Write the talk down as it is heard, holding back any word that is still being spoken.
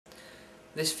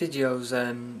This video's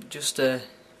just a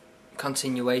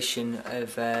continuation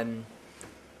of the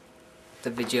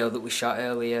video that we shot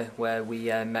earlier where we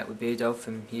met with Budosensei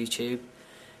from YouTube.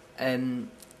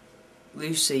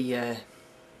 Lucy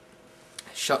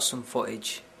shot some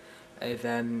footage of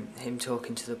him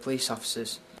talking to the police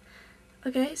officers.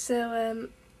 Okay, so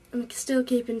I'm still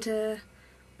keeping to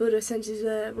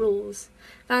Budosensei's rules.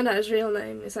 Found out his real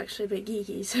name is actually a bit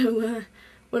geeky, so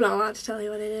we're not allowed to tell you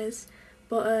what it is.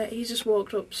 But he just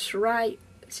walked up straight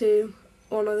to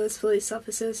one of those police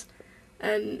officers,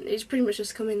 and he's pretty much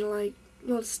just coming like,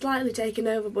 well, slightly taken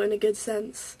over, but in a good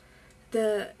sense.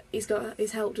 That he's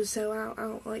helped us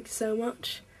out like so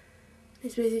much.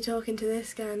 He's busy talking to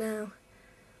this guy now.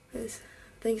 I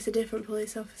think it's a different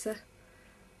police officer.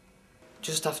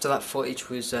 Just after that footage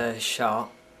was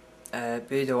shot,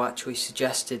 Budo actually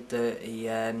suggested that he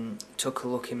took a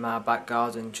look in my back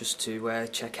garden just to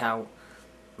check out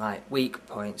like weak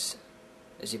points,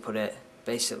 as he put it.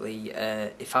 Basically,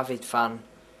 if Avid Fan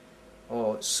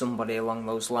or somebody along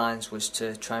those lines was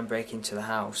to try and break into the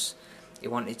house, he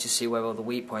wanted to see where all the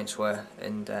weak points were,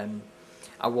 and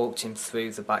I walked him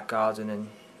through the back garden and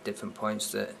different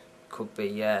points that could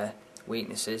be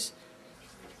weaknesses.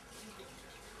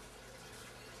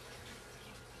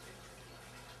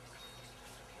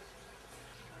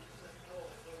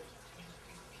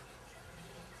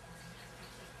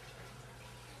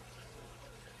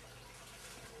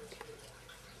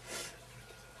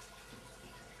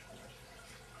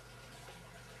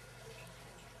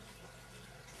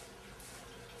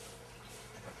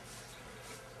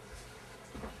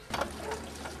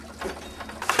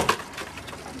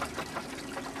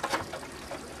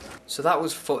 So that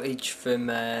was footage from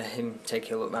him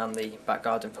taking a look around the back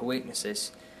garden for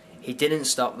weaknesses. He didn't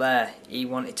stop there, he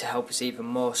wanted to help us even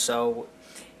more, so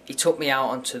he took me out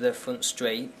onto the front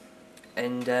street.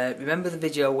 And remember the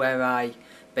video where I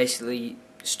basically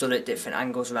stood at different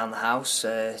angles around the house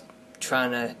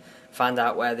trying to find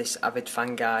out where this Avid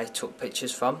Fan guy took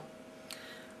pictures from?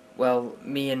 Well,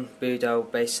 me and Budo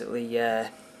basically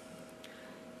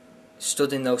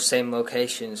stood in those same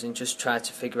locations and just tried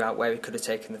to figure out where he could have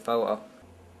taken the photo.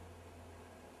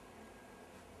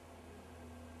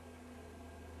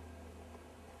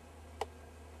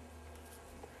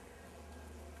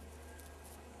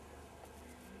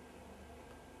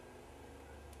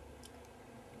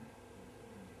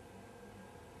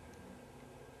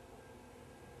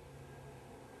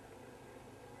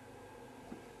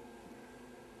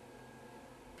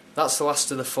 That's the last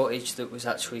of the footage that was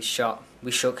actually shot. We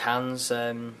shook hands,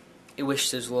 he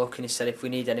wished us luck, and he said if we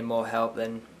need any more help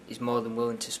then he's more than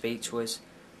willing to speak to us.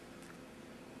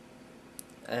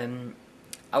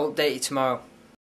 I'll update you tomorrow.